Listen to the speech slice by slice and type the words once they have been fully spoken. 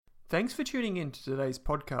Thanks for tuning in to today's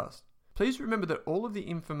podcast. Please remember that all of the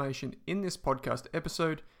information in this podcast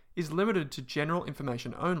episode is limited to general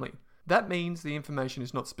information only. That means the information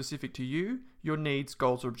is not specific to you, your needs,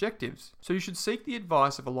 goals, or objectives, so you should seek the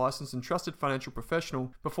advice of a licensed and trusted financial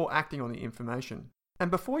professional before acting on the information. And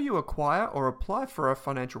before you acquire or apply for a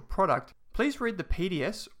financial product, please read the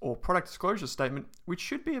PDS or product disclosure statement, which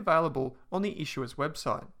should be available on the issuer's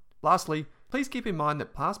website. Lastly, please keep in mind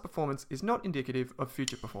that past performance is not indicative of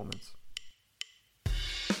future performance.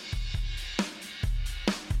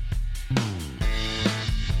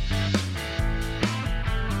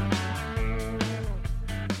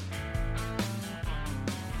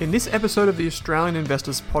 In this episode of the Australian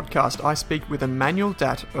Investors Podcast, I speak with Emanuel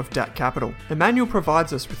Datt of Datt Capital. Emanuel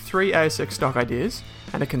provides us with 3 ASX stock ideas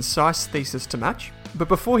and a concise thesis to match. But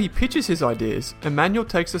before he pitches his ideas, Emanuel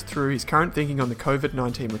takes us through his current thinking on the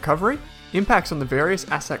COVID-19 recovery, impacts on the various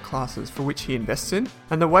asset classes for which he invests in,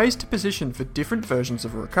 and the ways to position for different versions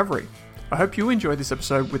of a recovery. I hope you enjoy this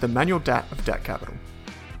episode with Emanuel Datt of Datt Capital.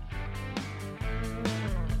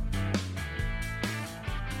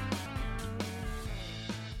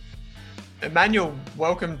 Emanuel,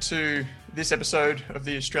 welcome to this episode of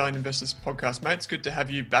the Australian Investors Podcast, mate. It's good to have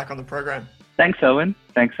you back on the program. Thanks, Owen.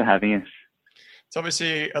 Thanks for having us. It's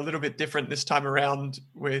obviously a little bit different this time around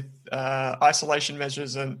with isolation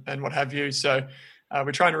measures and what have you. So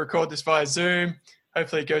we're trying to record this via Zoom.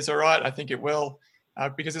 Hopefully it goes all right. I think it will,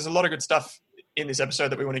 because there's a lot of good stuff in this episode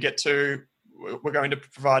that we want to get to. We're going to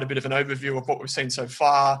provide a bit of an overview of what we've seen so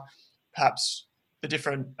far, perhaps the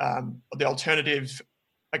different, the alternative,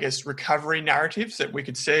 I guess, recovery narratives that we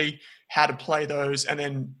could see, how to play those, and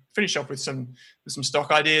then finish off with some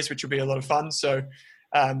stock ideas, which will be a lot of fun. So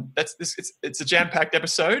it's a jam-packed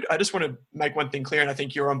episode. I just want to make one thing clear, and I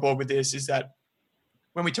think you're on board with this, is that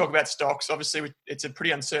when we talk about stocks, obviously it's a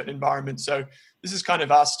pretty uncertain environment. So this is kind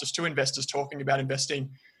of us, just two investors talking about investing.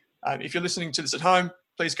 If you're listening to this at home,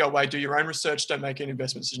 please go away, do your own research. Don't make an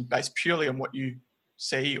investment decision based purely on what you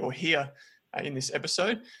see or hear in this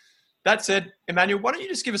episode. That said, Emanuel, why don't you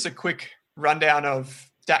just give us a quick rundown of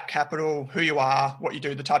Datt Capital, who you are, what you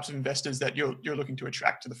do, the types of investors that you're looking to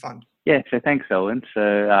attract to the fund? Yeah, so thanks, Owen.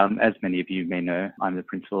 So as many of you may know, I'm the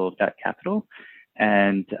principal of Datt Capital,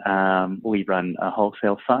 and we run a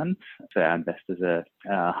wholesale fund. So our investors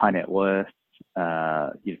are high net worth,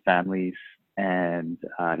 families and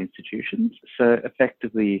institutions. So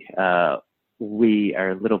effectively, we are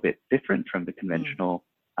a little bit different from the conventional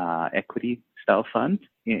equity style fund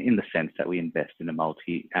in the sense that we invest in a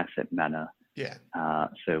multi-asset manner. Yeah.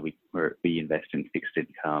 So we invest in fixed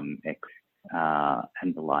income, equity,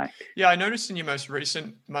 and the like. Yeah, I noticed in your most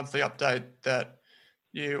recent monthly update that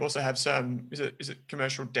you also have some, is it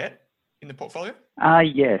commercial debt in the portfolio?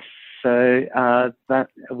 Yes. So that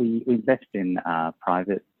we invest in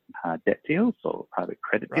private debt deals or private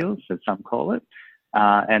credit deals, as some call it.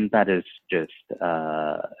 And that is just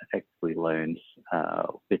effectively loans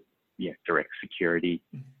with direct security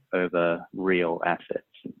over real assets,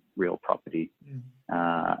 real property.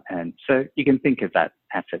 And so you can think of that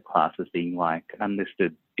asset class as being like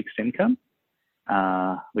unlisted fixed income,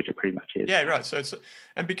 which it pretty much is. Yeah, right. So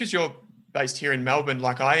and because you're based here in Melbourne,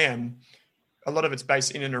 like I am, a lot of it's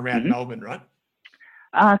based in and around Melbourne, right?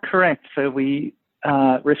 Correct. So we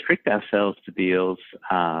restrict ourselves to deals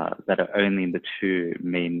that are only in the 2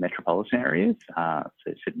 main metropolitan areas,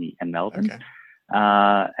 so Sydney and Melbourne. Okay.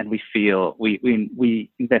 And we feel we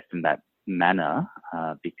invest in that manner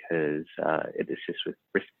because it assists with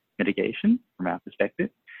risk mitigation from our perspective,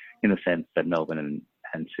 in the sense that Melbourne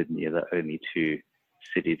and Sydney are the only 2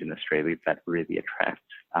 cities in Australia that really attract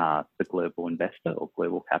the global investor or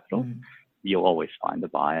global capital. You'll always find a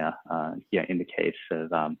buyer, in the case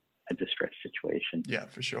of a distressed situation. Yeah,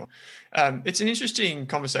 for sure. It's an interesting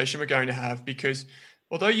conversation we're going to have, because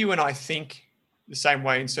although you and I think the same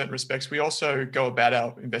way in certain respects, we also go about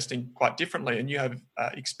our investing quite differently, and you have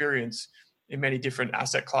experience in many different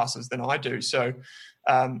asset classes than I do. So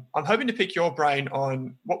I'm hoping to pick your brain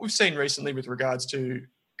on what we've seen recently with regards to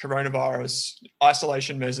coronavirus,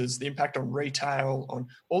 isolation measures, the impact on retail, on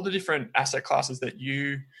all the different asset classes that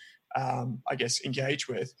you, engage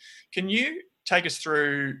with. Can you take us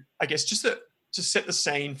through, just to set the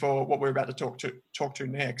scene for what we're about to talk to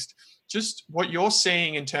next, just what you're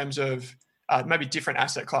seeing in terms of maybe different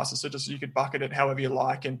asset classes, so just you could bucket it however you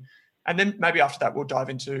like, and then maybe after that we'll dive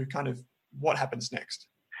into kind of what happens next.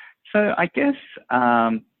 So I guess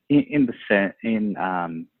in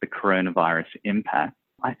the coronavirus impact,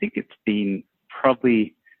 I think it's been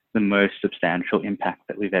probably the most substantial impact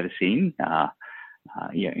that we've ever seen,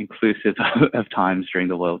 inclusive of times during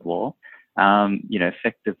the World War.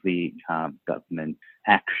 Effectively, government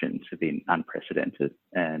actions have been unprecedented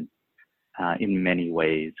and in many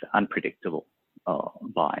ways unpredictable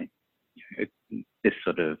by this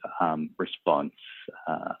sort of response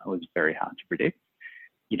was very hard to predict.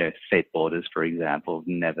 State borders, for example, have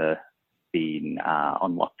never been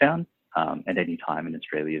on lockdown at any time in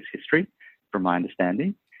Australia's history, from my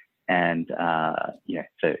understanding. And,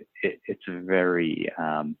 so it's a very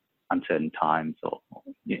uncertain times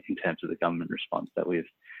in terms of the government response that we've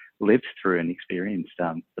lived through and experienced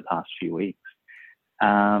the past few weeks.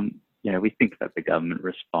 We think that the government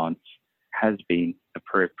response has been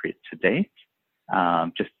appropriate to date,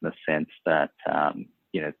 just in the sense that,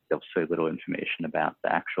 there was so little information about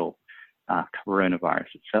the actual coronavirus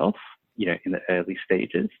itself, in the early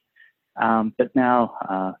stages. But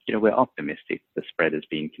now, we're optimistic the spread is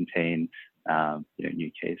being contained.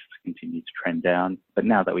 New cases continue to trend down. But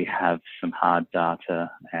now that we have some hard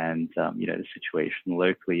data and, the situation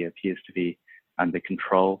locally appears to be under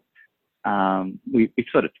control, we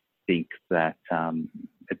sort of think that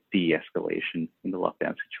a de-escalation in the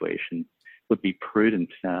lockdown situation would be prudent,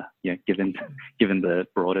 given the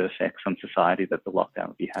broader effects on society that the lockdown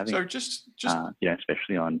would be having. So just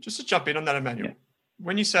especially on... Just to jump in on that, Emanuel,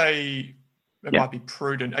 when you say it might be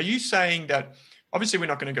prudent, are you saying that obviously we're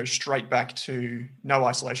not going to go straight back to no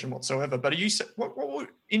isolation whatsoever, but are you what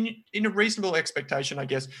in a reasonable expectation, I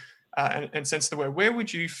guess, and sense the word, where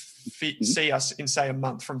would you see us in, say, a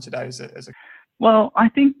month from today as a... Well, I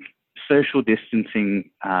think social distancing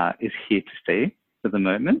is here to stay for the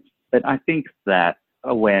moment, but I think that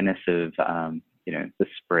awareness of the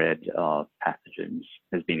spread of pathogens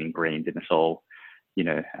has been ingrained in us all,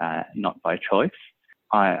 not by choice.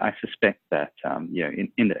 I suspect that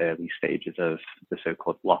in the early stages of the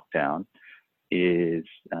so-called lockdown is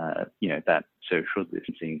that social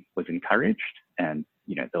distancing was encouraged, and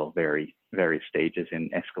there were various stages in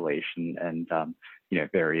escalation, and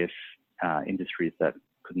various industries that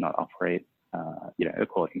could not operate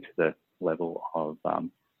according to the level of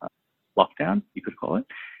lockdown, you could call it.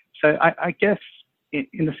 So I guess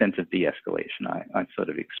in the sense of de-escalation, I sort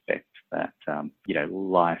of expect that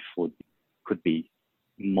life could be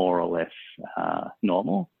more or less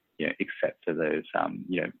normal, except for those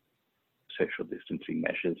social distancing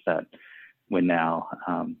measures that we're now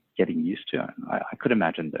getting used to. I could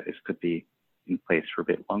imagine those could be in place for a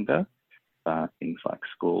bit longer. Things like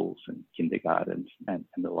schools and kindergartens and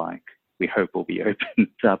the like, we hope will be opened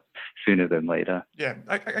up sooner than later. Yeah,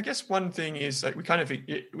 I guess one thing is that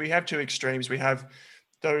we have two extremes. We have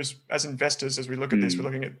those as investors, as we look at this, we're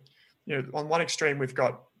looking at, on one extreme, we've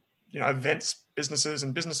got, events businesses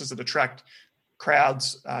and businesses that attract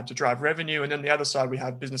crowds to drive revenue. And then the other side, we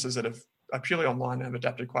have businesses that are purely online and have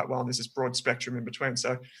adapted quite well. And there's this broad spectrum in between.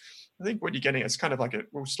 So I think what you're getting, it's kind of like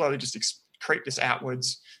we'll slowly just creep this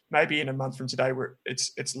outwards. Maybe in a month from today, where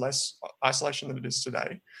it's less isolation than it is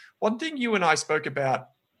today. One thing you and I spoke about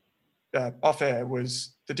off air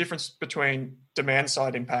was the difference between demand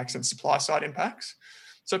side impacts and supply side impacts.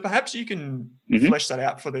 So perhaps you can flesh that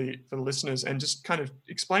out for the listeners and just kind of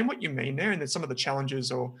explain what you mean there, and then some of the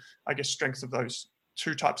challenges or, I guess, strengths of those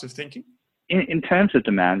two types of thinking. In terms of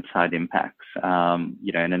demand side impacts, an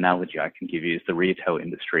analogy I can give you is the retail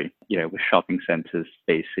industry. With shopping centres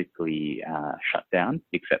basically shut down,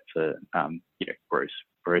 except for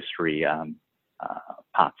grocery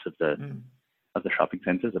parts of the shopping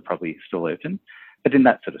centres are probably still open. But in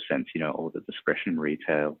that sort of sense, all the discretionary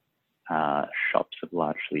retail shops have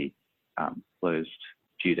largely closed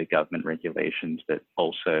due to government regulations, but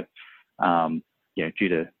also due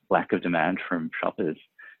to lack of demand from shoppers.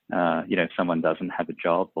 If someone doesn't have a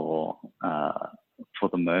job or for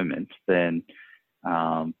the moment, then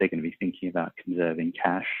they're going to be thinking about conserving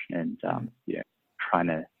cash and trying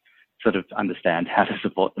to sort of understand how to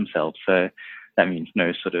support themselves. So that means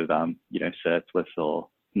no sort of surplus or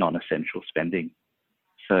non-essential spending.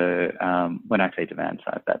 So when I say demand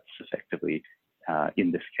side, that's effectively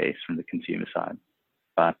in this case from the consumer side.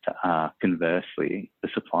 But conversely, the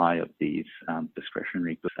supply of these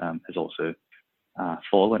discretionary goods has also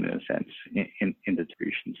fallen in a sense, in the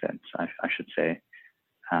distribution sense, I should say,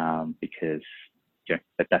 because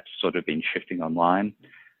that's sort of been shifting online.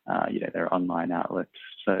 There are online outlets,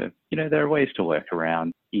 so there are ways to work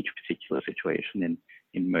around each particular situation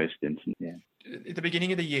in most instances. Yeah. At the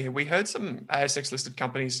beginning of the year, we heard some ASX listed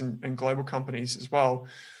companies and global companies as well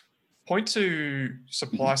point to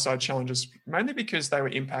supply side challenges, mainly because they were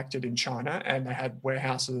impacted in China and they had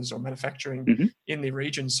warehouses or manufacturing in the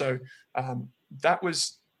region. So that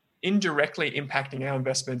was indirectly impacting our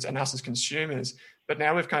investments and us as consumers. But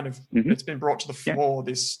now we've kind of, it's been brought to the fore,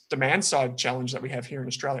 this demand side challenge that we have here in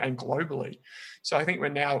Australia and globally. So I think we're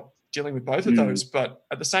now dealing with both of those. But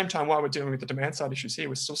at the same time, while we're dealing with the demand side issues here,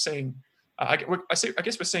 we're still seeing, I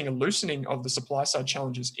guess we're seeing a loosening of the supply side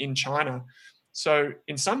challenges in China. So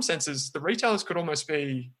in some senses, the retailers could almost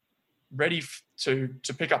be ready to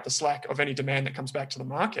pick up the slack of any demand that comes back to the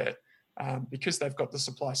market because they've got the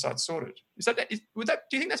supply side sorted. Do you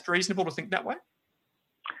think that's reasonable to think that way?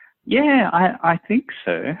 Yeah, I think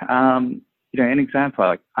so. An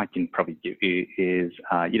example I can probably give you is,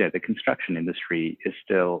 the construction industry is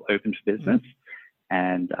still open for business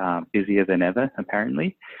and busier than ever,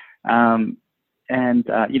 apparently. In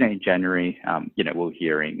January, we're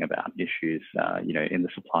hearing about issues, in the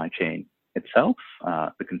supply chain itself,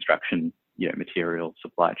 the construction, material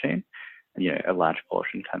supply chain. A large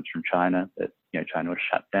portion comes from China, but, China was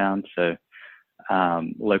shut down. So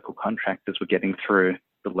local contractors were getting through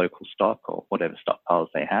the local stock or whatever stockpiles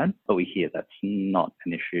they had. But we hear that's not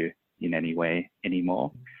an issue in any way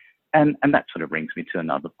anymore. And that sort of brings me to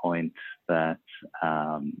another point that,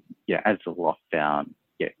 as the lockdown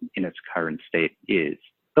in its current state is,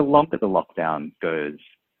 the longer the lockdown goes,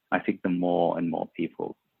 I think the more and more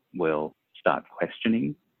people will start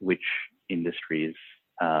questioning which industries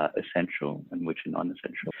are essential and which are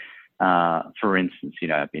non-essential. For instance,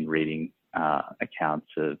 I've been reading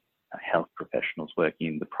accounts of health professionals working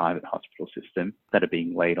in the private hospital system that are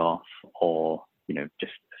being laid off or,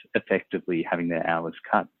 just effectively having their hours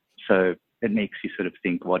cut. So it makes you sort of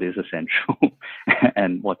think what is essential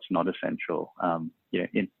and what's not essential.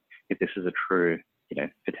 If this is a true,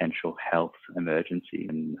 potential health emergency,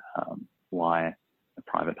 and why the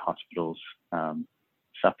private hospitals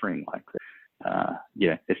suffering like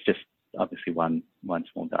this. It's just obviously one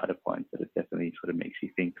small data point, but it definitely sort of makes you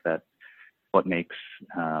think that what makes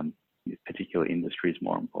particular industries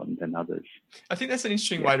more important than others. I think that's an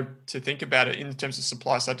interesting way to think about it in terms of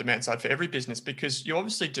supply side, demand side for every business, because you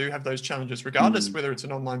obviously do have those challenges regardless whether it's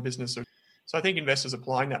an online business or. So I think investors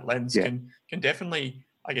applying that lens can definitely,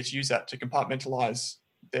 I guess, use that to compartmentalize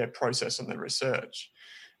their process and their research.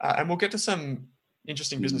 And we'll get to some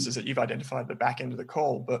interesting businesses that you've identified at the back end of the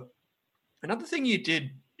call. But another thing you did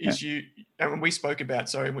is and when we spoke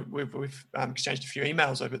about, we've exchanged a few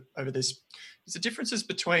emails over this, is the differences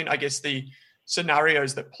between, I guess, the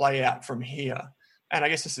scenarios that play out from here. And I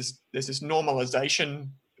guess there's this normalization,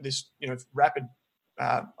 this, rapid,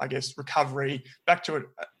 I guess, recovery back to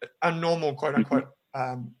a normal, quote unquote,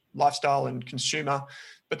 lifestyle and consumer.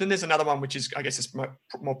 But then there's another one, which is, I guess, this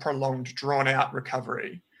more prolonged, drawn out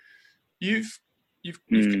recovery.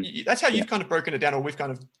 That's how you've kind of broken it down, or we've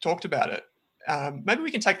kind of talked about it. Maybe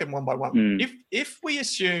we can take them one by one. If we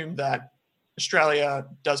assume that Australia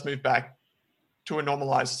does move back to a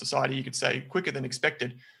normalized society, you could say quicker than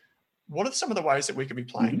expected, what are some of the ways that we could be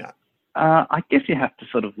playing that? I guess you have to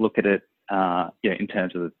sort of look at it, in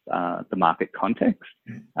terms of the market context.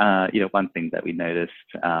 One thing that we noticed,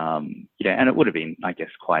 and it would have been, I guess,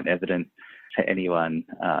 quite evident to anyone,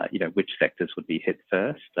 which sectors would be hit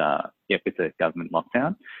first, with the government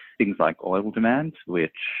lockdown. Things like oil demand,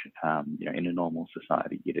 which, in a normal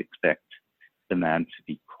society, you'd expect demand to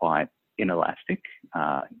be quite inelastic.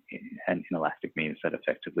 And inelastic means that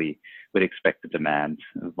effectively we'd expect the demand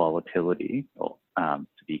volatility or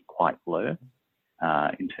to be quite low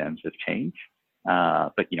in terms of change.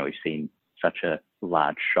 But, we've seen such a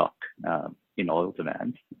large shock in oil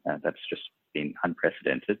demand that's just been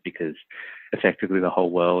unprecedented, because effectively the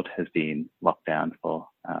whole world has been locked down for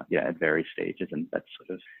at various stages, and that's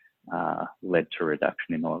sort of led to a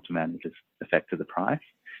reduction in oil demand, which has affected the price.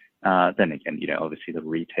 Then again, obviously the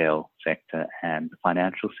retail sector and the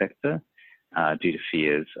financial sector, due to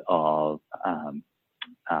fears of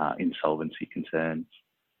insolvency concerns.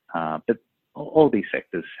 But all these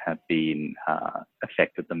sectors have been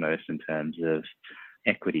affected the most in terms of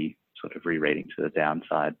equity sort of re-rating to the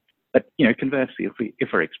downside. But, conversely, if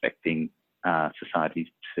we're expecting societies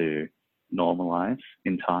to normalize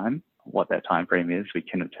in time, what that time frame is, we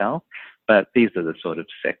cannot tell. But these are the sort of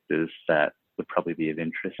sectors that would probably be of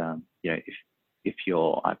interest. If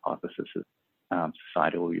your hypothesis is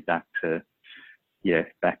society will be back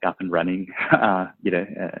up and running,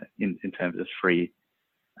 in terms of free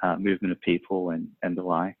movement of people and the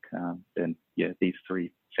like, then these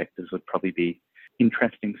three sectors would probably be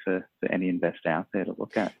interesting for any investor out there to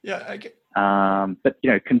look at. Yeah. But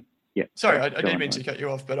Sorry, I didn't mean to cut you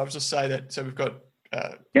off, but I was just saying that. So we've got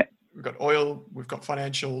oil, we've got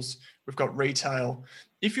financials, we've got retail.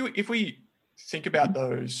 If we think about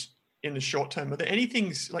those in the short term, are there any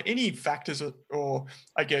things, like any factors or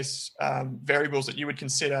I guess variables that you would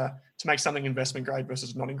consider to make something investment grade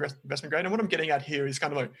versus non-investment grade. And what I'm getting at here is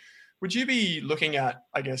kind of like, would you be looking at,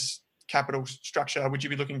 I guess, capital structure? Would you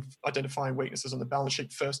be identifying weaknesses on the balance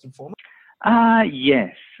sheet first and foremost?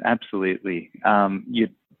 Yes, absolutely.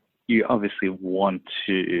 You obviously want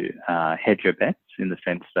to hedge your bets in the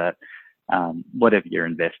sense that whatever you're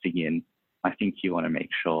investing in, I think you want to make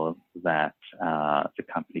sure that the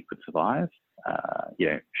company could survive.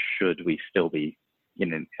 Should we still be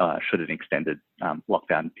should an extended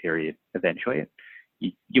lockdown period eventuate?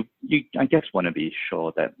 You I guess want to be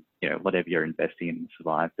sure that whatever you're investing in will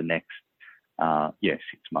survive the next 6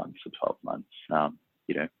 months or 12 months.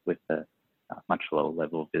 With a much lower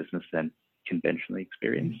level of business than conventionally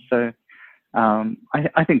experienced. So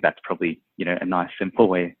I think that's probably a nice simple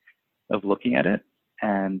way of looking at it.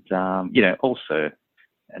 And also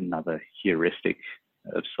another heuristic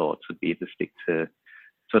of sorts would be to stick to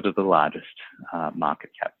sort of the largest market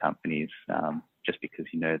cap companies, just because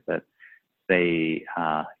that they,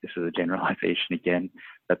 this is a generalization again,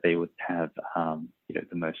 that they would have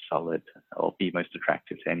the most solid or be most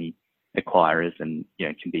attractive to any acquirers, and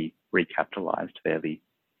can be recapitalized fairly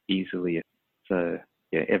easily. So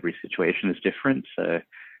every situation is different. So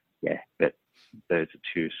but those are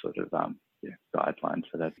two sort of guidelines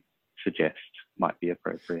that I suggest might be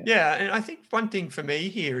appropriate. Yeah, and I think one thing for me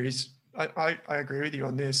here is I agree with you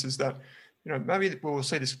on this, is that maybe we'll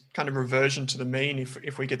see this kind of reversion to the mean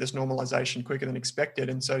if we get this normalization quicker than expected.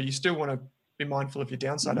 And so you still want to be mindful of your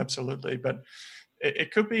downside, absolutely, but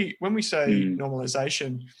it could be, when we say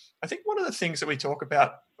normalization, I think one of the things that we talk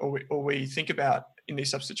about or we think about in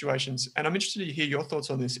these types of situations, and I'm interested to hear your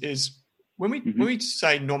thoughts on this, is when we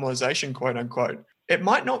say normalization, quote unquote, it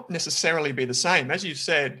might not necessarily be the same. As you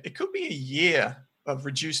said, it could be a year of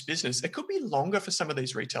reduced business. It could be longer for some of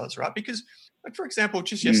these retailers, right? Because, like, for example,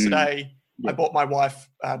 just yesterday, I bought my wife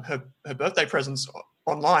her birthday presents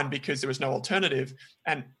online because there was no alternative.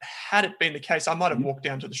 And had it been the case, I might have walked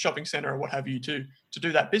down to the shopping center or what have you to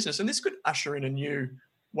do that business. And this could usher in a new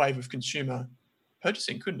wave of consumer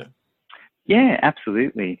purchasing, couldn't it? Yeah,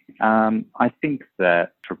 absolutely. I think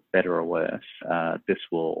that for better or worse, this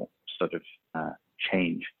will sort of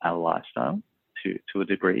change our lifestyle to a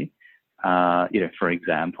degree. For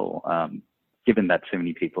example, given that so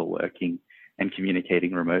many people are working and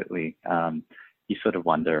communicating remotely, you sort of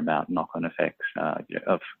wonder about knock-on effects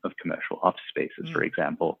of commercial office spaces, for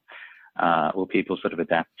example. Will people sort of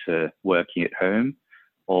adapt to working at home,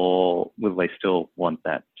 or will they still want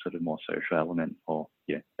that sort of more social element, or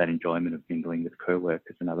that enjoyment of mingling with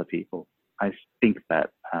co-workers and other people? I think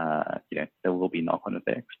that there will be knock-on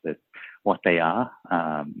effects, but what they are,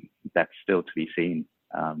 that's still to be seen.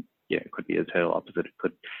 It could be a total opposite. It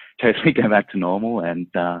could totally go back to normal, and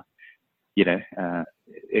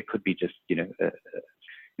it could be just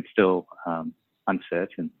it's still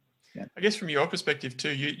uncertain. Yeah. I guess from your perspective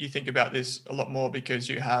too, you think about this a lot more because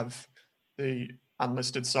you have the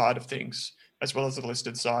unlisted side of things as well as the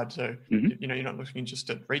listed side. So, you're not looking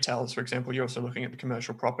just at retailers, for example, you're also looking at the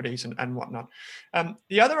commercial properties and whatnot.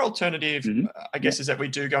 The other alternative, I guess, is that we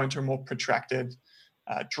do go into a more protracted,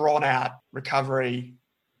 drawn out recovery,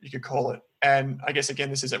 you could call it. And I guess, again,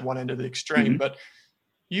 this is at one end of the extreme, but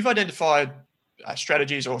you've identified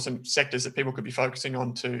strategies or some sectors that people could be focusing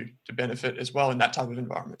on to benefit as well in that type of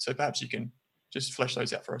environment. So perhaps you can just flesh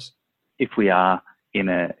those out for us. If we are in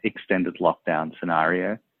an extended lockdown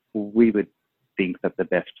scenario, we would think that the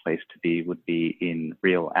best place to be would be in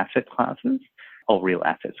real asset classes, or real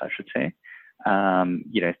assets, I should say.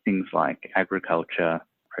 Things like agriculture,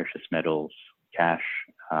 precious metals, cash,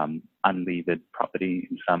 unlevered property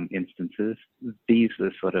in some instances. These are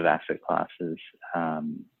the sort of asset classes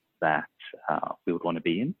that we would want to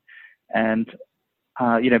be in. And,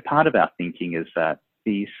 part of our thinking is that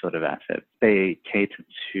these sort of assets, they cater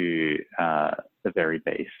to the very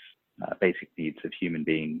basic needs of human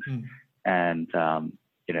beings. And,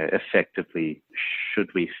 effectively, should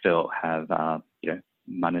we still have,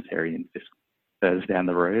 monetary and fiscal concerns down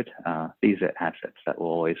the road, these are assets that will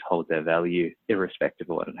always hold their value irrespective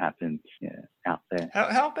of what happens out there.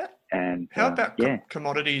 How about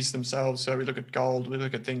commodities themselves? So we look at gold, we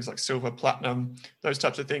look at things like silver, platinum, those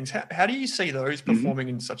types of things. How do you see those performing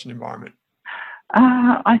in such an environment?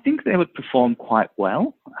 I think they would perform quite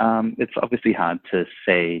well. It's obviously hard to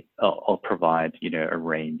say or provide, a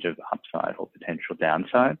range of upside or potential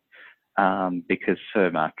downside, because so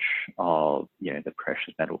much of, the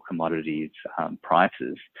precious metal commodities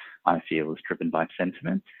prices, I feel, is driven by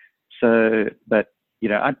sentiment. So, but,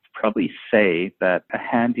 I'd probably say that a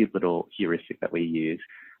handy little heuristic that we use,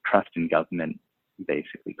 trust in government,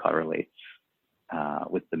 basically correlates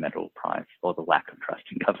with the metal price, or the lack of trust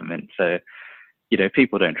in government. So,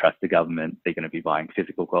 people don't trust the government. They're going to be buying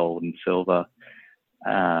physical gold and silver.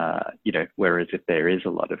 Whereas if there is a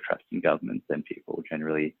lot of trust in government, then people will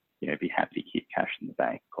generally, be happy to keep cash in the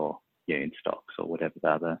bank or, in stocks or whatever the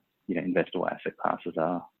other, investable asset classes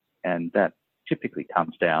are. And that typically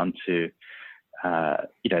comes down to,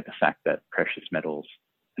 the fact that precious metals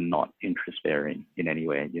are not interest bearing in any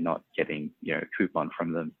way. You're not getting, a coupon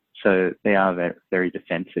from them. So they are very, very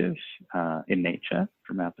defensive in nature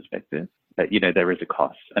from our perspective. But, there is a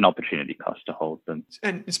cost, an opportunity cost to hold them.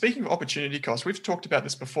 And speaking of opportunity cost, we've talked about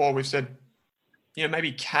this before. We've said,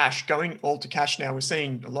 maybe cash, going all to cash now. We're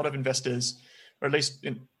seeing a lot of investors, or at least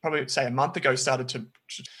probably say a month ago, started to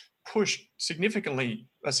push significant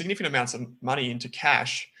amounts of money into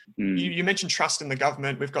cash. You mentioned trust in the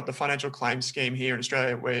government. We've got the financial claims scheme here in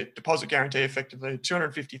Australia where deposit guarantee effectively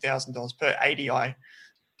 $250,000 per ADI.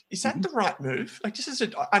 Is that the right move? Like,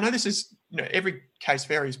 I know this is, every case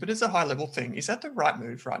varies, but it's a high level thing. Is that the right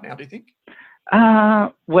move right now, do you think?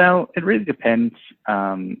 Well, it really depends.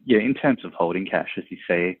 In terms of holding cash, as you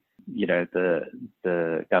say,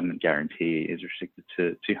 the government guarantee is restricted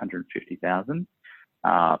to $250,000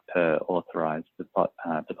 per authorised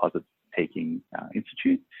deposit taking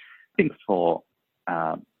institute. I think for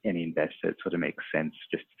any investor, it sort of makes sense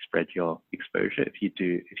just to spread your exposure if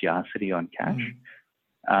you are sitting on cash.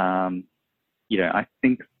 I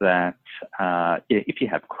think that if you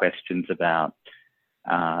have questions about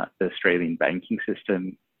the Australian banking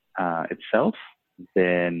system itself,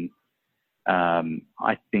 then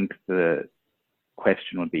I think the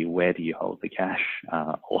question would be, where do you hold the cash,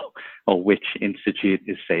 or which institute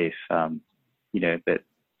is safe? But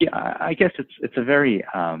I guess it's a very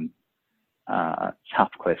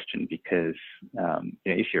tough question because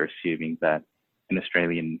if you're assuming that an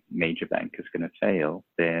Australian major bank is going to fail,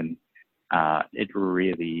 then it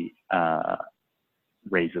really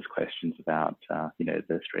raises questions about the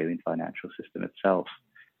Australian financial system itself.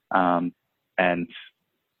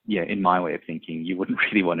 In my way of thinking, you wouldn't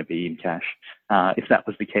really want to be in cash. If that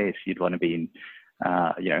was the case, you'd want to be in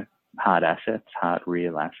hard assets, hard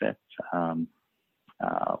real assets,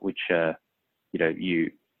 which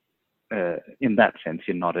you in that sense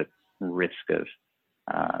you're not at risk of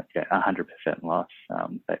 100% loss.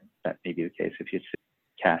 That may be the case if you sit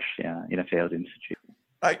cash in a failed institute.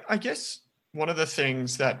 I guess one of the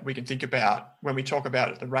things that we can think about when we talk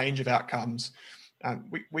about the range of outcomes,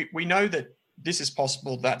 we know that this is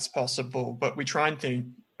possible, that's possible, but we try and think,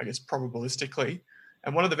 I guess, probabilistically.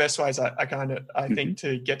 And one of the best ways I think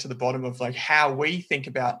to get to the bottom of like how we think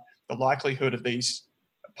about the likelihood of these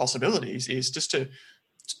possibilities is just to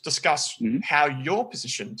discuss how you're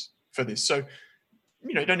positioned for this. So,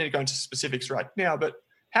 you don't need to go into specifics right now, but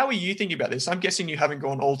how are you thinking about this? I'm guessing you haven't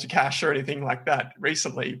gone all to cash or anything like that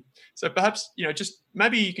recently. So perhaps, just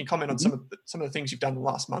maybe you can comment on some of the things you've done in the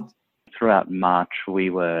last month. Throughout March, we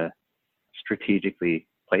were strategically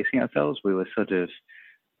placing ourselves. We were sort of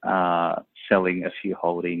selling a few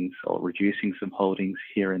holdings or reducing some holdings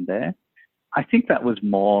here and there. I think that was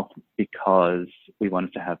more because we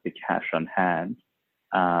wanted to have the cash on hand,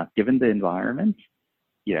 given the environment.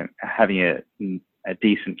 Having a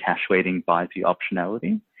decent cash weighting buys you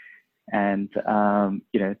optionality, and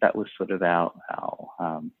that was sort of our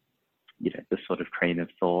the sort of train of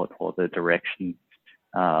thought or the direction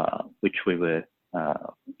which we were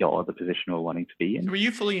or the position we were wanting to be in. Were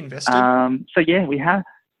you fully invested? So yeah, we have.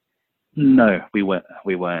 No, we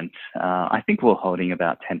weren't. I think we were holding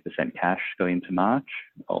about 10% cash going into March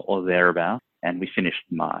or thereabout, and we finished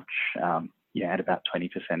March at about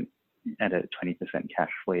 20%, at a 20%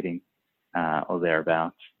 cash weighting or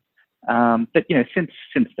thereabouts. But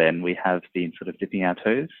since then we have been sort of dipping our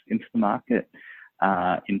toes into the market,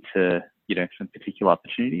 into some particular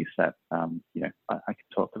opportunities that I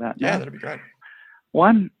could talk about now. Yeah, that'd be great.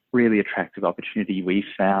 One really attractive opportunity we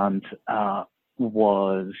found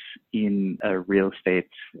was in a real estate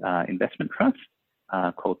investment trust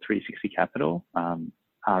called 360 Capital,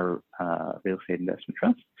 our real estate investment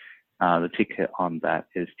trust. The ticker on that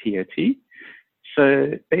is TOT.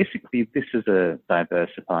 So basically, this is a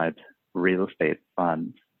diversified real estate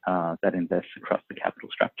fund that invests across the capital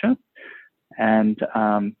structure. And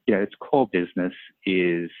its core business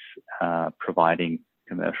is providing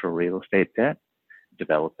commercial real estate debt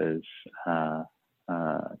developers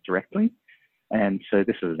directly. And so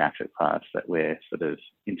this is an asset class that we're sort of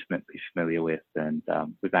intimately familiar with, and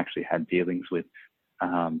we've actually had dealings with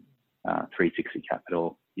 360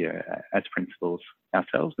 Capital, as principals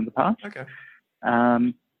ourselves in the past. Okay.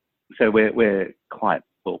 So we're quite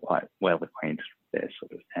well acquainted with their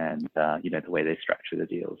sort of, and the way they structure the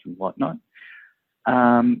deals and whatnot.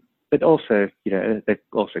 but also, they've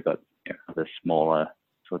also got other smaller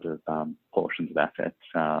sort of portions of assets.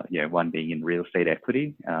 One being in real estate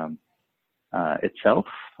equity itself.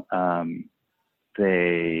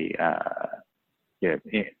 They, a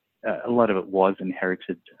lot of it was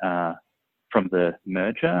inherited from the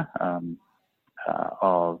merger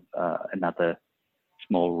of another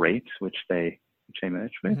small REIT which they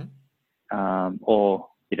merged with, or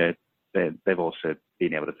they've also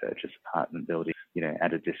been able to purchase apartment buildings,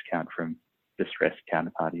 at a discount from distressed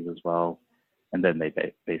counterparties as well, and then they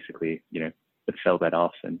basically sell that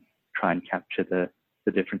off and try and capture the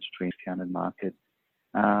difference between discount and market.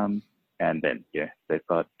 And then they've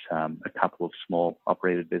got a couple of small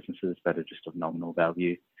operated businesses that are just of nominal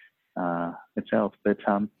value itself. But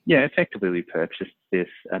effectively we purchased this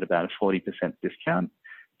at about a 40% discount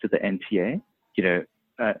to the NTA.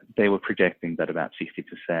 They were projecting that about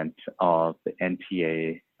 60% of the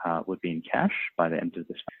NTA would be in cash by the end of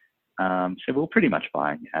this. So we're pretty much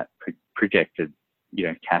buying at projected,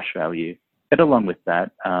 cash value. But along with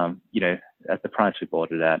that, at the price we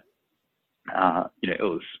bought it at,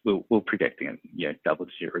 we're projecting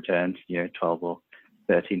double-digit returns, 12 or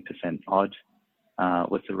 13% odd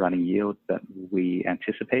was the running yield that we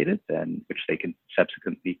anticipated, and which they can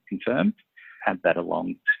subsequently confirm. Add that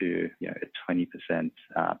along to a 20%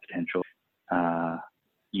 potential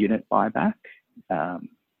unit buyback.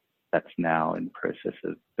 That's now in the process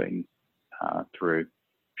of going through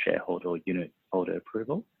shareholder or unit holder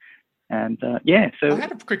approval. And so I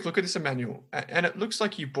had a quick look at this, Emanuel, and it looks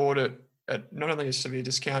like you bought it at not only a severe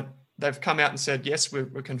discount. They've come out and said, yes, we're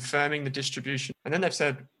confirming the distribution, and then they've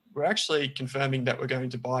said we're actually confirming that we're going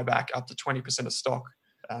to buy back up to 20% of stock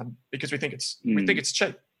because we think it's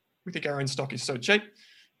cheap. We think our own stock is so cheap,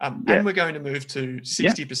 and we're going to move to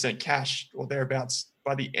 60% cash or thereabouts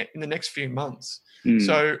in the next few months.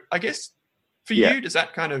 So I guess for you, does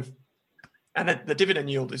that kind of, and the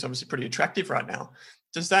dividend yield is obviously pretty attractive right now.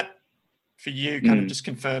 Does that for you kind of just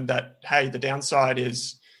confirm that, hey, the downside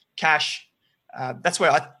is cash? That's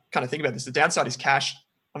where I kind of think about this. The downside is cash.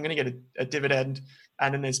 I'm going to get a dividend,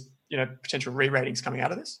 and then there's potential re-ratings coming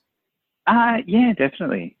out of this. Yeah,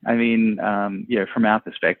 definitely. I mean, from our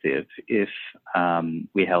perspective, if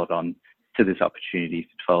we held on to this opportunity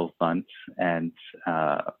for 12 months and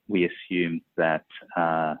we assumed that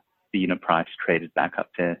the unit price traded back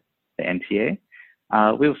up to the NTA,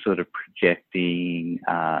 we were sort of projecting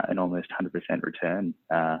an almost 100% return.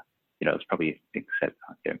 It's probably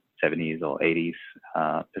 70s or 80s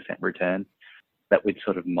percent return that we'd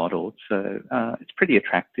sort of modeled. So it's pretty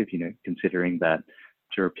attractive, considering that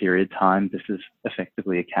through a period of time, this is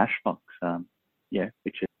effectively a cash box,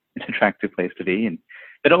 which is an attractive place to be in.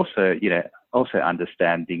 But also, also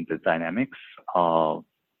understanding the dynamics of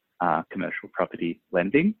commercial property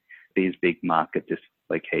lending, these big market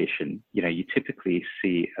dislocation, you typically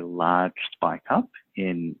see a large spike up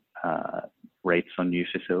in rates on new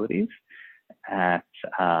facilities at,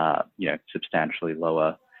 substantially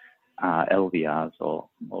lower LVRs or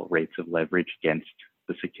rates of leverage against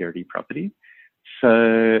the security property.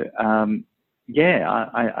 So, I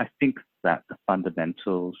think that the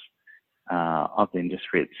fundamentals of the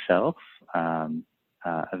industry itself are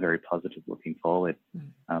very positive looking forward.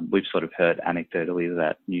 We've sort of heard anecdotally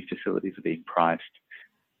that new facilities are being priced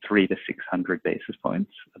 300 to 600 basis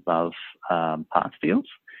points above past deals.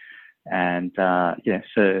 And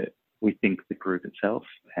so we think the group itself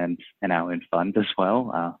and our own fund as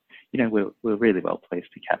well, we're really well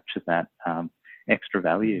placed to capture that extra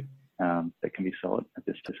value that can be sold at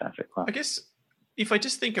this asset class. I guess if I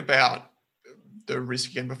just think about the risk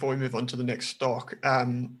again before we move on to the next stock,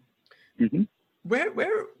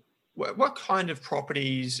 what kind of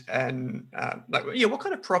properties and what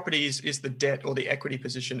kind of properties is the debt or the equity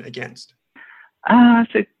position against?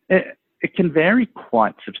 So it can vary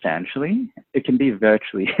quite substantially. It can be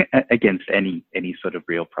virtually against any sort of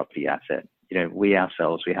real property asset. We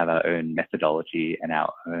ourselves, we have our own methodology and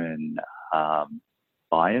our own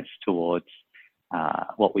bias towards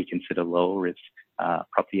what we consider low risk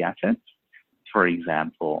property assets. For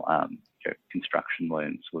example, construction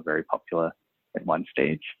loans were very popular at one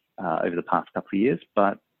stage over the past couple of years,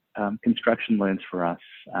 but construction loans for us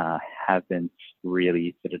haven't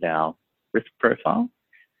really fitted our risk profile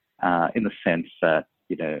in the sense that,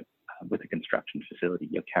 with a construction facility,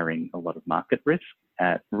 you're carrying a lot of market risk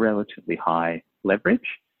at relatively high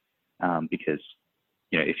leverage because,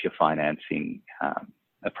 if you're financing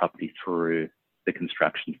a property through the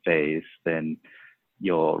construction phase, then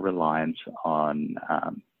you're reliant on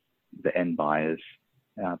the end buyers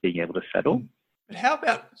being able to settle. But how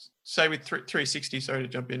about, say, with 360, sorry to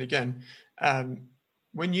jump in again,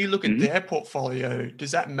 when you look at their portfolio,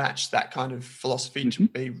 does that match that kind of philosophy to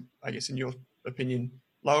be, I guess, in your opinion,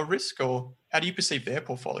 lower risk, or how do you perceive their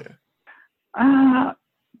portfolio?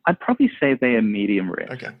 I'd probably say they are medium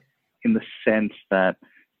risk. Okay. In the sense that,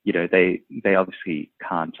 they obviously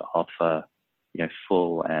can't offer,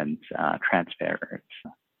 full and transparent,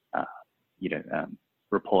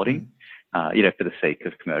 reporting, for the sake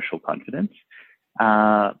of commercial confidence.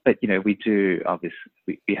 But, we do obviously,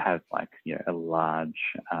 we have like, a large,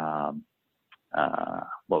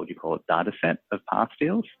 what would you call it, data set of past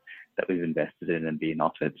deals that we've invested in and been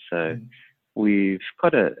offered. So we've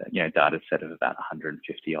got a, data set of about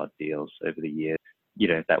 150 odd deals over the years,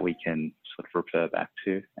 that we can sort of refer back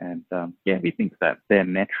to. And we think that their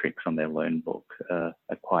metrics on their loan book are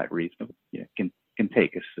quite reasonable. Can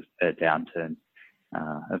take a downturn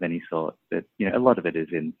of any sort, but a lot of it is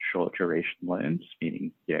in short duration loans,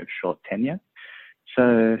 meaning short tenure.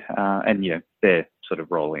 So and they're sort of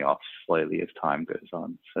rolling off slowly as time goes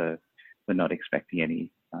on. So we're not expecting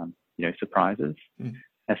any surprises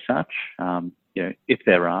as such. If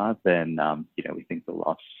there are, then we think the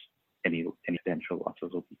loss, any potential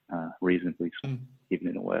losses will be reasonably small, even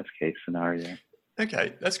in a worst case scenario.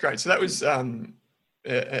 Okay, that's great. So that was an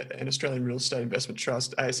Australian real estate investment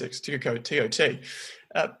trust, ASX, ticker code TOT.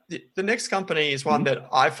 The next company is one that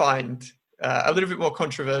I find a little bit more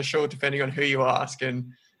controversial, depending on who you ask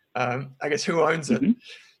and I guess who owns it.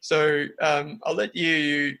 So I'll let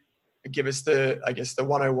you give us the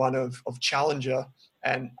 101 of Challenger,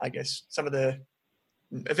 and I guess some of the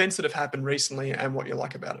events that have happened recently and what you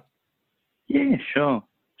like about it. Yeah, sure.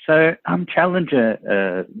 So Challenger,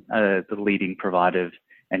 the leading provider of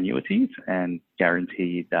annuities and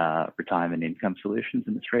guaranteed retirement income solutions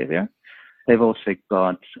in Australia. They've also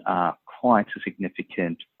got quite a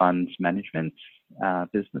significant funds management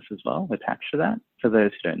business as well attached to that. For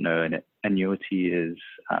those who don't know, an annuity is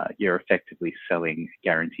you're effectively selling a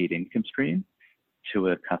guaranteed income stream to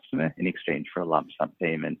a customer in exchange for a lump sum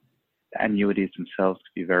payment. The annuities themselves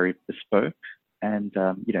can be very bespoke, and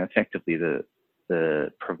effectively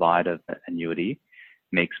the provider of the annuity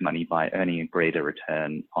makes money by earning a greater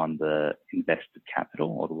return on the invested capital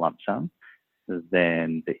or the lump sum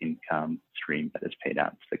than the income stream that is paid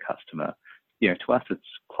out to the customer. To us, it's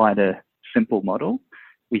quite a simple model.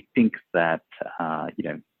 We think that,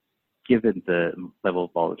 given the level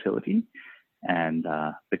of volatility and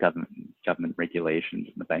the government regulations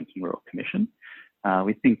and the Banking Royal Commission,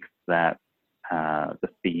 we think that the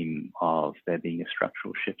theme of there being a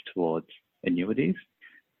structural shift towards annuities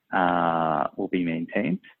will be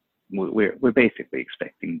maintained. We're basically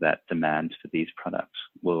expecting that demand for these products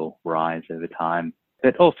will rise over time.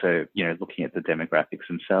 But also, looking at the demographics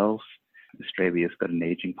themselves, Australia's got an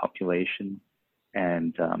aging population,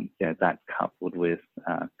 and that coupled with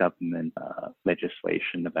government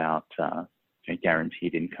legislation about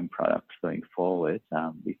guaranteed income products going forward,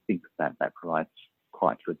 we think that provides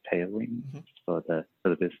quite good tailwind for the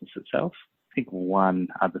business itself. I think one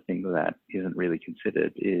other thing that isn't really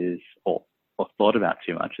considered is, or thought about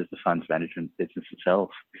too much, is the funds management business itself.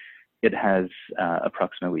 It has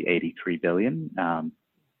approximately 83 billion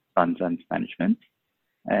funds under management.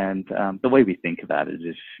 And the way we think about it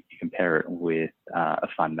is, you compare it with a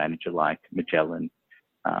fund manager like Magellan,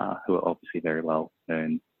 who are obviously very well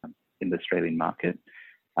known in the Australian market.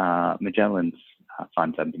 Magellan's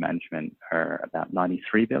funds under management are about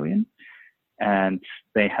 93 billion, and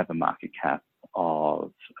they have a market cap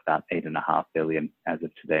of about 8.5 billion as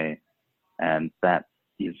of today. And that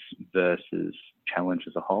is versus Challenge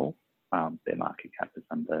as a whole. Their market cap is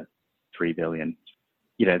under 3 billion.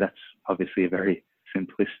 That's obviously a very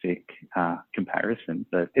simplistic comparison,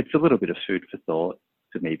 but it's a little bit of food for thought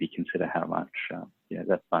to maybe consider how much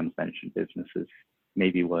that funds management business is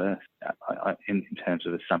maybe worth in terms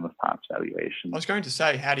of the sum of parts valuation. I was going to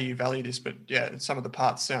say, how do you value this? But yeah, some of the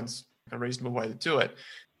parts sounds like a reasonable way to do it.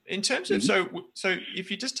 In terms of, so if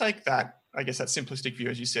you just take that, I guess that simplistic view,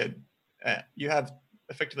 as you said, you have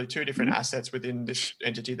effectively two different assets within this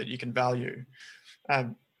entity that you can value.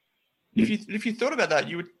 If you thought about that,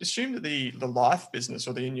 you would assume that the life business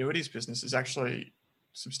or the annuities business is actually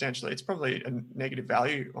substantially, it's probably a negative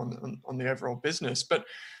value on the overall business. But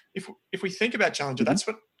if we think about Challenger, that's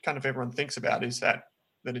what kind of everyone thinks about, is that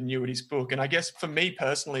annuities book. And I guess for me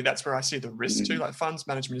personally, that's where I see the risk too. Like, funds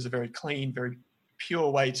management is a very clean, very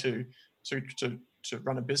pure way to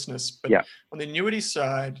run a business. But on the annuity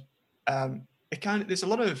side, there's a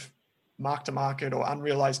lot of mark to market or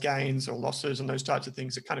unrealized gains or losses and those types of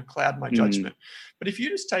things that kind of cloud my judgment. But if you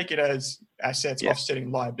just take it as assets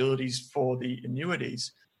offsetting liabilities for the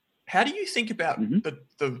annuities, how do you think about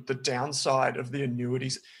the downside of the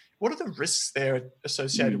annuities? What are the risks there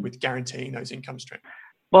associated with guaranteeing those income streams?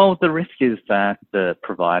 Well, the risk is that the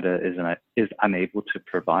provider is unable to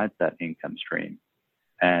provide that income stream.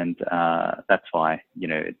 And that's why,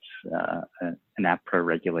 it's an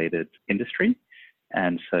APRA-regulated industry.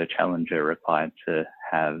 And so Challenger are required to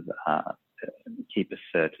have, keep a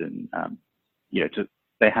certain,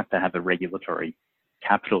 they have to have a regulatory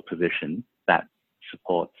capital position that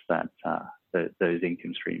supports that those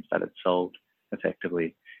income streams that it's sold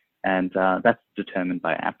effectively. And that's determined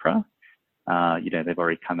by APRA. They've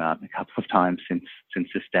already come out a couple of times since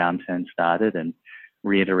this downturn started and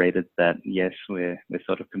reiterated that, yes, we're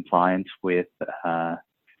sort of compliant with, our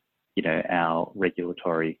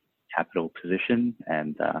regulatory capital position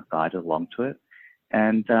and guide along to it.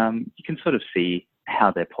 And you can sort of see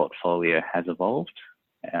how their portfolio has evolved,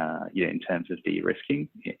 in terms of de-risking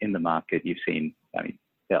in the market. You've seen,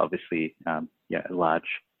 they're obviously a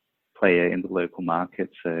large player in the local market,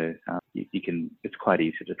 so it's quite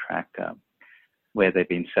easy to track where they've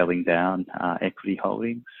been selling down equity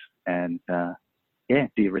holdings and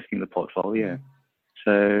de-risking the portfolio.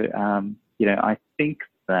 So I think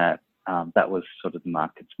that that was sort of the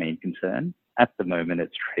market's main concern. At the moment,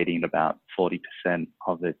 it's trading about 40%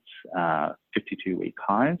 of its 52-week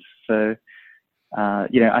highs. So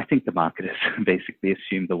I think the market has basically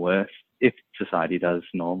assumed the worst. If society does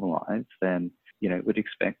normalize, then would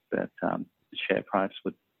expect that the share price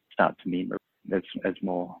would start to meme as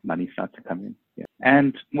more money starts to come in. Yeah.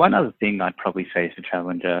 And one other thing I'd probably say to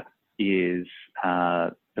Challenger is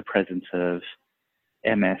the presence of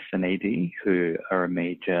MS and AD, who are a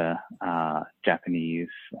major Japanese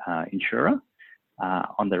insurer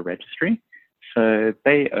on their registry. So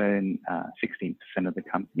they own 16% of the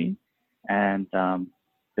company, and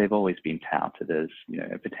they've always been touted as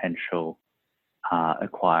a potential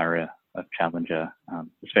acquirer of Challenger,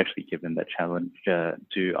 especially given that Challenger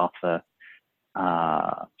do offer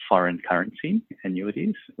foreign currency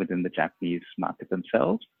annuities within the Japanese market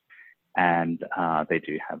themselves. And they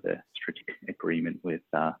do have a strategic agreement with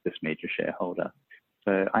this major shareholder.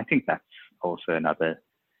 So I think that's also another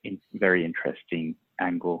very interesting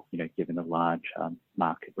angle, given the large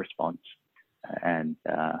market response and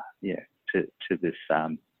to this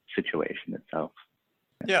situation itself.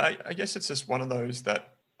 Yeah, I guess it's just one of those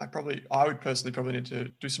that I would personally probably need to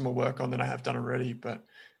do some more work on than I have done already. But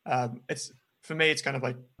for me, it's kind of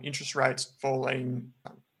like interest rates falling,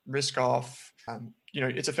 risk off.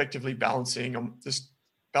 It's effectively balancing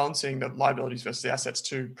the liabilities versus the assets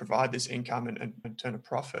to provide this income and turn a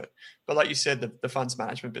profit. But like you said, the funds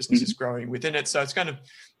management business is growing within it. So it's kind of,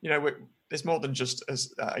 there's more than just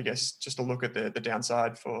just a look at the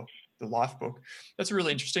downside for the life book. That's a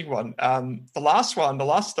really interesting one. The last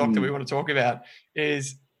stock that we want to talk about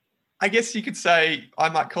is, I guess you could say, I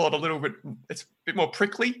might call it it's a bit more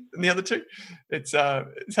prickly than the other two. It's had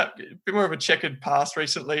a bit more of a checkered past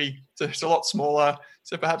recently. It's a lot smaller.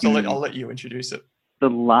 So perhaps I'll let you introduce it. The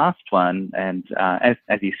last one, and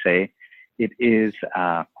as you say, it is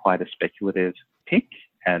quite a speculative pick,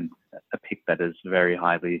 and a pick that is very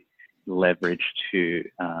highly leveraged to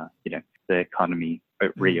the economy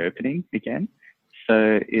reopening again.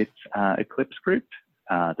 So it's Eclipse Group.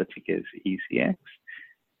 The ticker is ECX.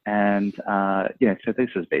 And, so this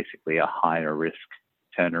is basically a higher risk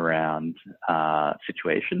turnaround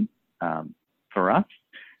situation for us.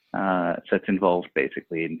 So it's involved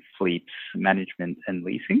basically in fleet management and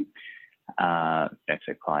leasing.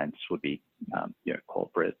 So clients would be,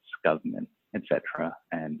 corporates, government, etc.,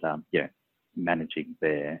 and, managing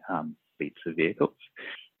their fleets of vehicles.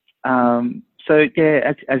 So,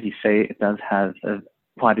 as you say, it does have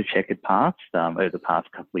quite a checkered past. Over the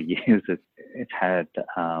past couple of years, it's had,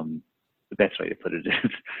 the best way to put it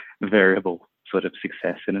is variable sort of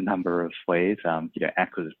success in a number of ways.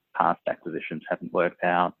 Past acquisitions haven't worked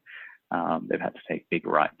out. They've had to take big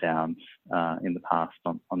write-downs in the past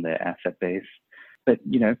on their asset base. But,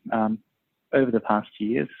 over the past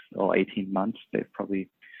years or 18 months, they've probably,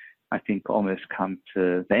 I think, almost come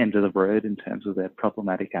to the end of the road in terms of their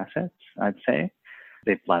problematic assets, I'd say.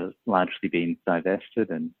 They've largely been divested,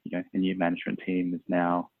 and a new management team is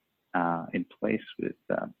now in place with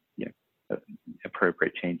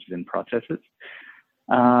appropriate changes in processes.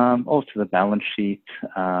 Also, the balance sheet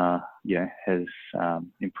has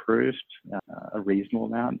improved a reasonable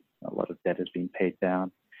amount. A lot of debt has been paid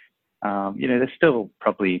down. There's still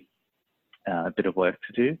probably a bit of work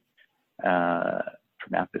to do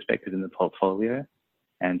from our perspective in the portfolio,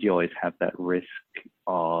 and you always have that risk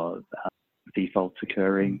of defaults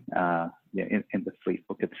occurring in the fleet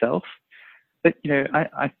book itself. But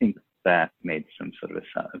I think that made some sort of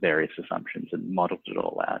various assumptions and modeled it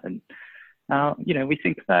all out, and We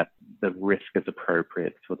think that the risk is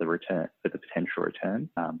appropriate for the return, for the potential return.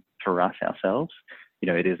 For us ourselves,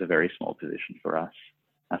 it is a very small position for us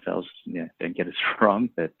ourselves. Don't get us wrong,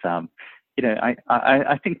 but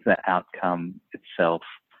I think the outcome itself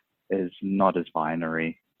is not as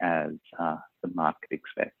binary as the market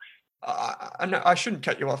expects. I shouldn't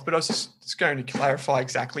cut you off, but I was just going to clarify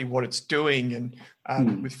exactly what it's doing,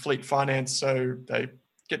 and with fleet finance, so they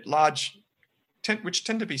get large, which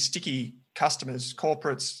tend to be sticky customers,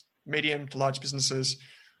 corporates, medium to large businesses.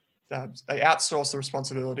 They outsource the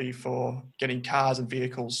responsibility for getting cars and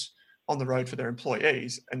vehicles on the road for their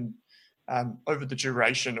employees, and over the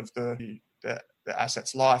duration of the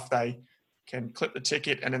asset's life, they can clip the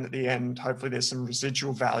ticket, and then at the end, hopefully there's some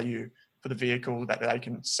residual value for the vehicle that they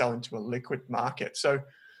can sell into a liquid market. So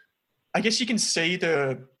I guess you can see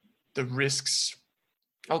the risks,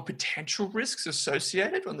 or potential risks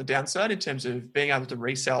associated on the downside in terms of being able to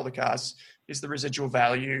resell the cars. Is the residual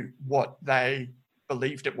value what they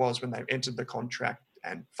believed it was when they entered the contract,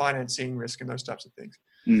 and financing risk and those types of things.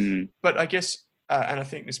 But I guess, and I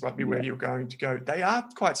think this might be where you're going to go, they are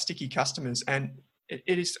quite sticky customers, and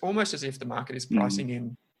it is almost as if the market is pricing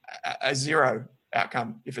in a zero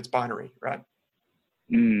outcome if it's binary, right?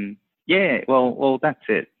 Yeah, well, that's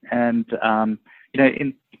it. And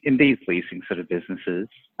in these leasing sort of businesses,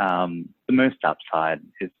 the most upside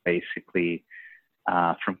is basically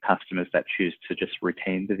from customers that choose to just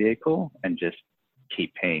retain the vehicle and just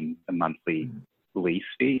keep paying a monthly lease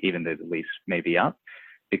fee, even though the lease may be up,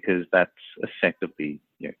 because that's effectively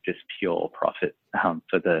just pure profit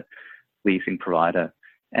for the leasing provider.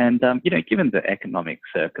 And given the economic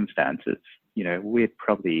circumstances, we'd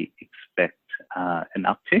probably expect an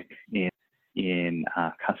uptick in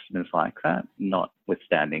customers like that,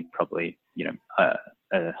 notwithstanding probably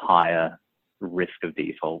a higher risk of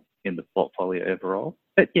default in the portfolio overall.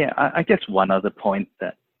 But yeah, I guess one other point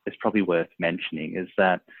that is probably worth mentioning is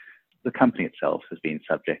that the company itself has been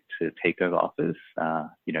subject to takeover offers,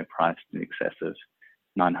 priced in excess of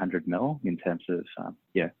 900 mil in terms of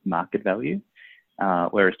market value,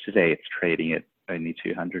 whereas today it's trading at only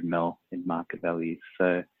 200 mil in market value.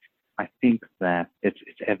 So I think that it's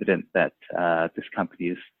evident that this company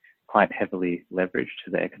is quite heavily leveraged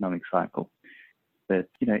to the economic cycle. But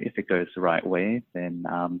if it goes the right way, then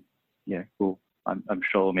I'm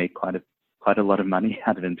sure we'll make quite a lot of money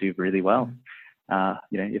out of it and do really well.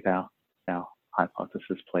 If our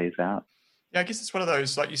hypothesis plays out. Yeah, I guess it's one of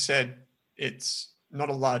those, like you said, it's not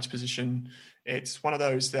a large position. It's one of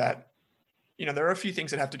those that, there are a few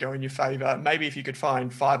things that have to go in your favor. Maybe if you could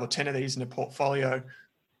find 5 or 10 of these in a portfolio,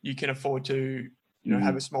 you can afford to,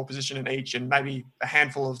 have a small position in each, and maybe a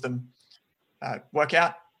handful of them work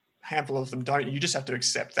out, a handful of them don't. You just have to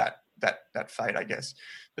accept that fate, I guess.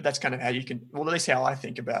 But that's kind of how you can, well, at least how I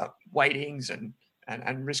think about weightings and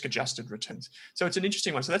risk-adjusted returns. So it's an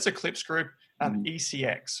interesting one. So that's Eclipse Group,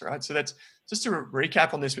 ECX, right? So that's just to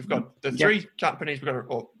recap on this. We've got the three companies.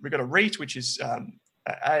 We've got a REIT, which is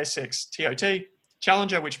ASX TOT,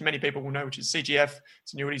 Challenger, which many people will know, which is CGF,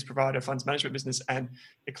 it's annuities provider, funds management business, and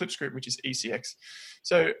Eclipse Group, which is ECX.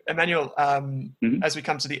 So Emanuel, as we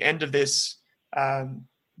come to the end of this,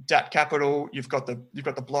 Datt Capital, you've got the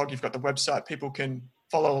blog, you've got the website. People can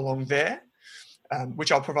follow along there,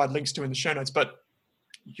 which I'll provide links to in the show notes. But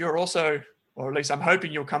you're also, or at least I'm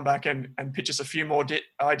hoping you'll come back and pitch us a few more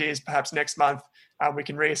ideas perhaps next month. We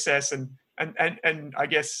can reassess and I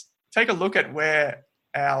guess take a look at where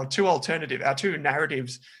our two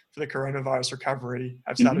narratives for the coronavirus recovery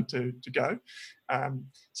have started to go.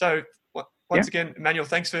 So once again, Emanuel,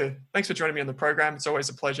 thanks for joining me on the program. It's always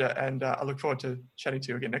a pleasure, and I look forward to chatting to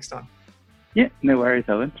you again next time. Yeah, no worries,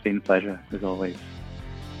 Owen. It's been a pleasure as always.